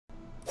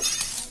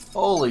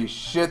Holy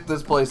shit,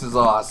 this place is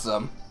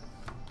awesome.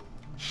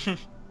 And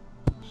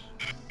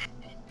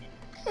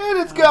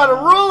it's got a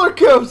roller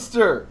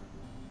coaster!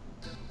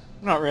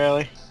 Not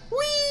really.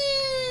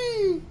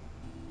 Whee!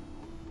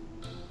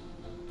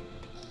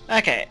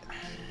 Okay.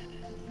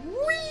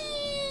 Whee!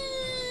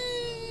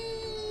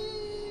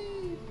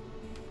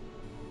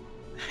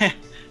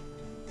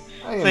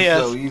 I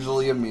am so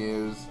easily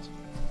amused.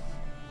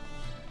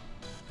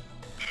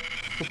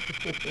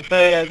 So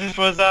yeah, this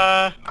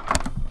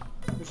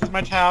is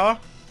my tower.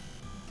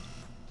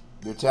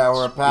 Your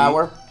tower of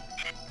power?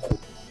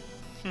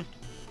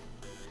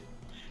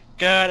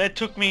 God, it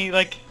took me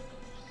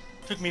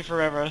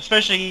forever,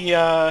 especially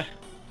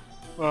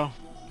well,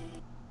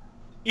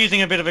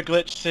 using a bit of a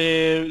glitch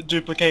to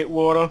duplicate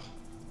water.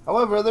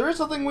 However, there is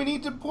something we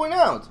need to point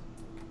out.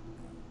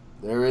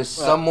 There is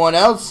someone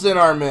else in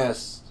our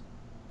midst.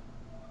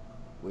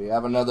 We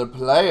have another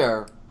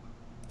player.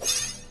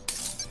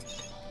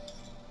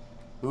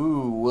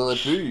 Who will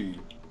it be?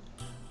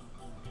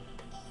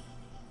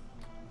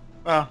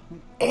 Well,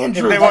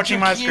 Andrew, if they're watching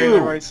my screen, they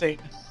won't see.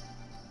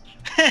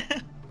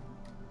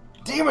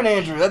 Damn it,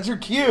 Andrew, that's your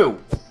cue.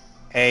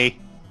 Hey.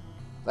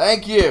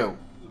 Thank you.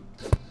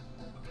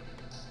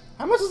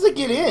 How much does it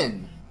get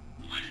in?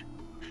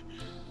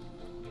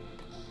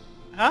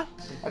 Huh?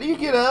 How do you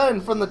get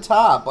in from the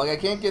top? Like, I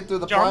can't get through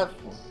the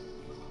platform.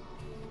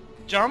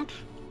 Jump?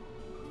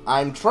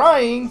 I'm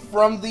trying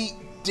from the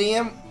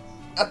damn...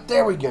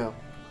 there we go.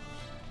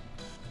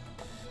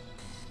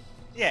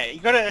 Yeah, you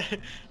gotta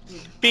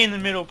be in the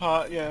middle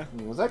part, yeah.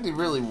 It was actually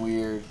really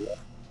weird.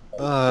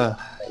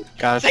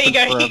 Gosh. So you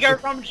go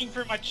rummaging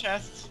through my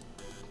chest.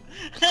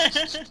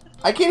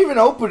 I can't even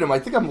open him. I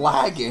think I'm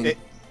lagging.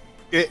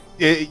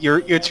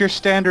 It's your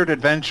standard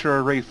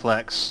adventurer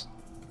reflex.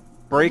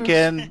 Break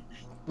in,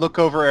 look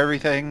over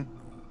everything,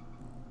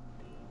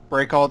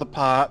 break all the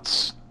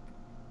pots,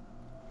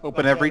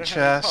 open every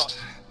chest.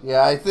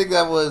 Yeah, I think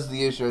that was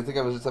the issue. I think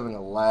I was just having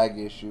a lag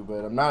issue,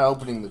 but I'm not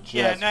opening the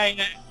chest. Yeah,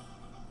 no.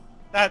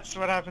 That's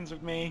what happens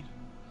with me.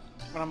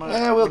 When I'm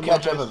yeah, we'll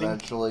catch up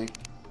eventually.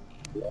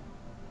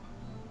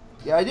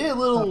 Yeah, I did a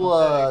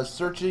little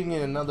searching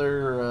in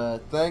another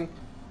thing.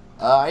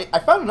 I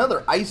found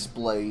another ice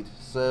blade.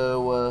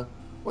 So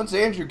once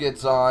Andrew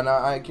gets on,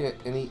 I can.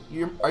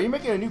 Are you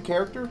making a new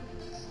character?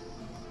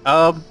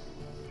 Well,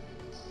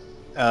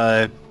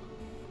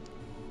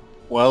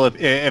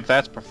 if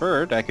that's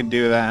preferred, I can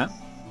do that.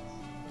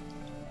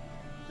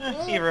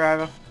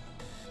 Either.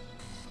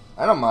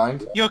 I don't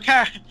mind. Your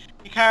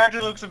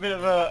character looks a bit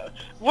of a...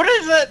 What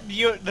is that?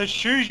 The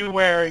shoes you're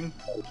wearing?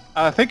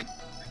 I think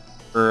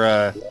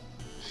for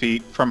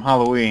feet from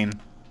Halloween.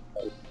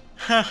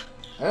 Huh.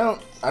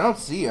 I don't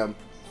see him.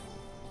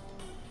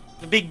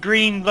 The big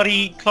green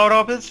bloody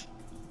clodhoppers?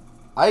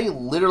 I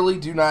literally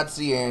do not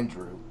see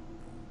Andrew.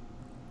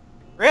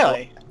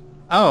 Really?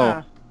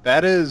 Oh,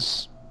 that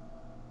is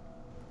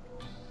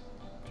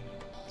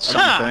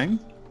something.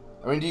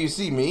 I mean, do you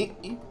see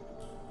me?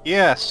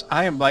 Yes,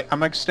 I'm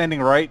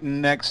standing right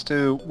next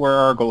to where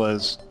Argol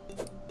is.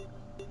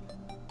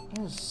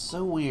 That is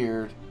so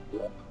weird.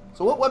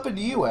 So what weapon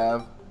do you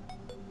have?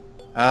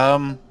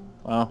 Well,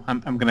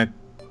 I'm gonna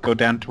go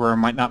down to where I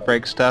might not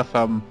break stuff.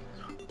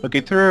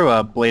 Looking through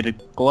a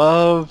bladed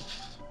glove,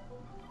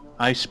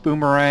 ice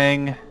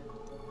boomerang.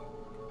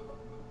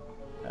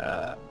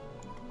 Let's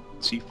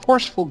see,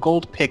 forceful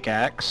gold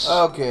pickaxe.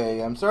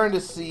 Okay, I'm starting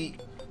to see.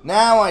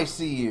 Now I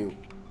see you.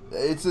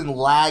 It's in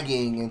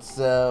lagging, and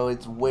so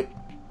it's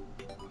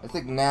I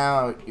think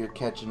now you're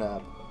catching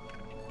up.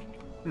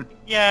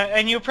 Yeah,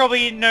 and you'll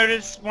probably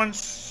notice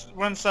once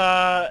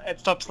it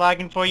stops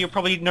lagging for you, you'll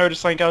probably notice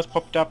something else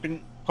popped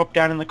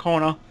down in the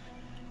corner.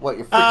 What,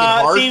 your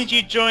freaking heart? It seems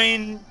you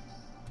joined...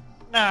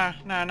 Nah.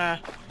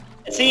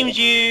 It seems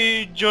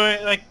you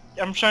joined, like,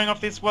 I'm showing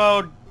off this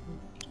world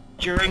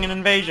during an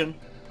invasion.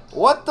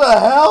 What the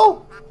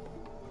hell?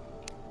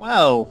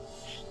 Wow.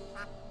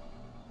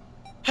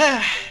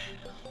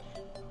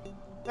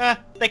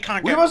 They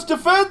can't go. We must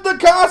defend the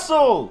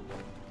castle!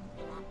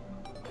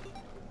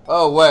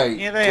 Oh, wait.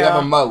 Yeah, we have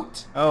a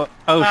moat. Oh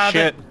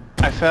shit.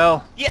 I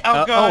fell. Yeah,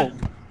 oh god.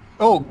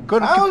 Oh,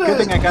 good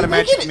thing I got a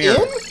magic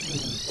mirror.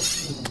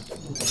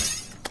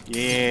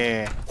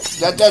 Yeah.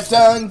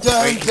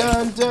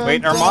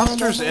 Wait, are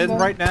monsters in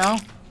right now?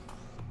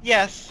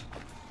 Yes.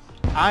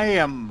 I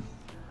am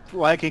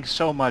lagging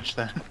so much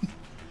then.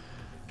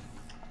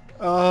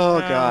 Oh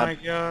god. Oh my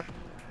god.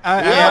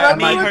 I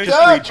might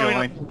just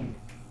rejoin.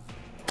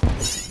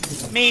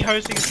 Me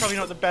hosting is probably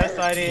not the best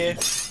idea.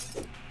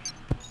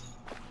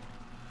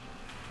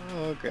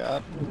 Oh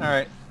god.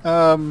 Alright.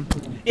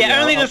 Yeah,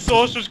 only the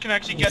sorcerers can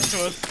actually get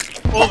to us.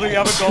 All the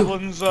other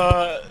goblins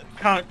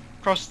can't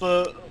cross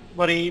the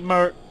bloody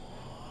moat.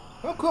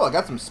 Oh cool, I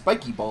got some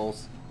spiky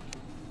balls.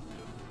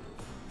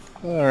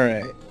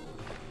 Alright.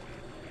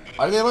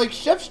 Are they like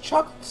Chef's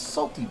chocolate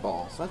salty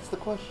balls? That's the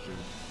question.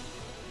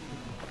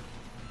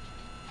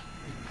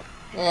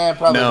 Yeah,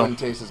 probably wouldn't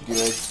taste as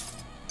good.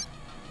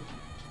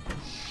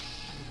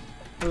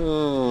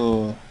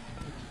 Oh.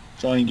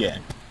 Join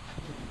again.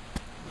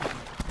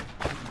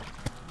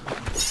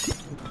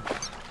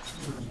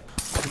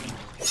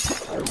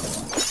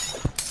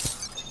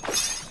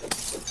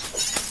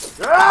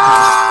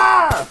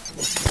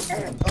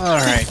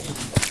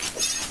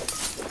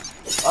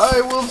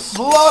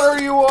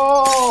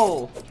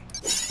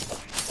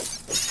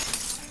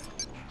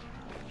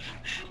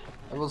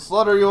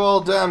 slaughter you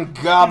all damn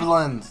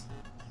goblins.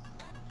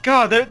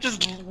 God, they're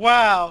just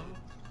wow.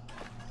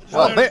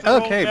 Well, There's the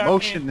whole okay, damn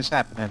motion thing. is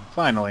happening,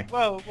 finally.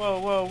 Whoa, whoa,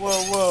 whoa,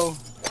 whoa, whoa.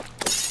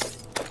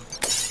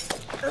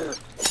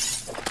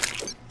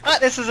 Ah,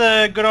 this is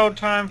a good old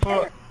time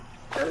for...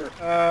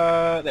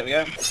 there we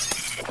go.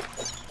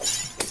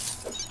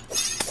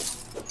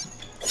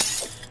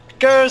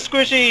 Go,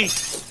 Squishy!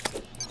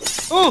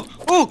 Ooh,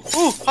 ooh,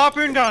 ooh,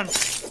 harpoon gun!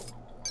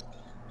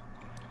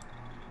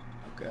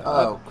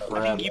 Oh, I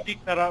crap. think you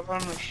picked that up,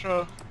 I'm not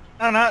sure.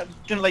 No,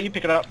 didn't let you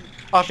pick it up.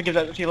 I'll have to give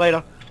that to you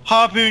later.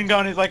 Harpoon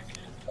gun is like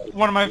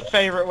one of my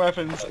favorite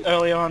weapons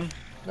early on.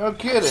 No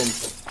kidding.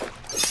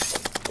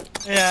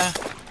 Yeah.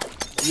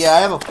 Yeah, I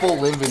have a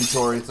full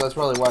inventory, so that's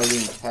probably why I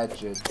didn't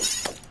catch it.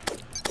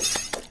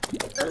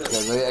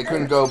 Because I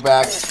couldn't go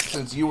back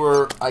since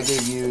I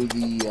gave you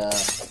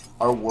the,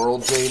 our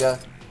world data.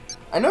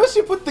 I noticed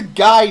you put the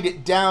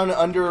guide down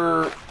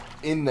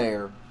in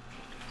there.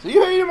 So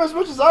you hate him as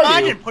much as I do.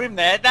 I didn't put him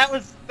there. That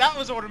was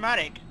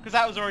automatic because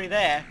that was already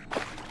there.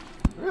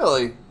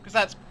 Really?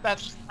 Because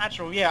that's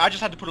natural. Yeah, I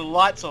just had to put a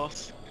light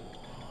source.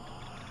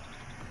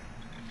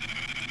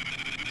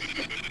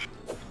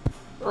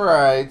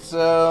 Alright,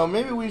 so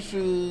maybe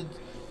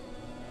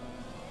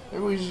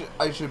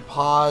I should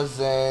pause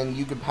and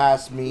you can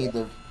pass me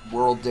the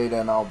world data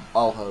and I'll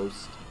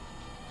host.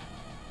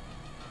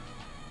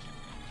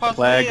 Possibly,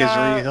 Flag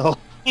is real.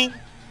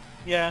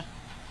 Yeah.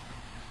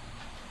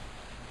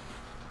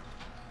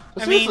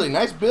 But I seriously, mean-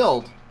 nice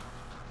build.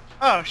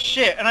 Oh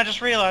shit! And I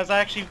just realized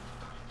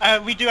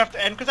we do have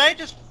to end because I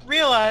just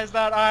realized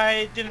that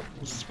I didn't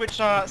switch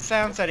our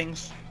sound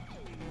settings.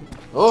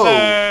 Oh.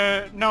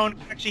 So no one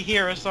can actually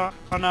hear us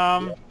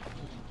on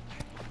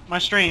my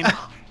stream.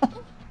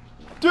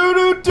 Do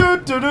do do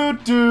do do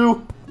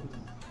do.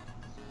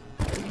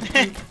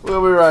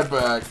 We'll be right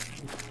back.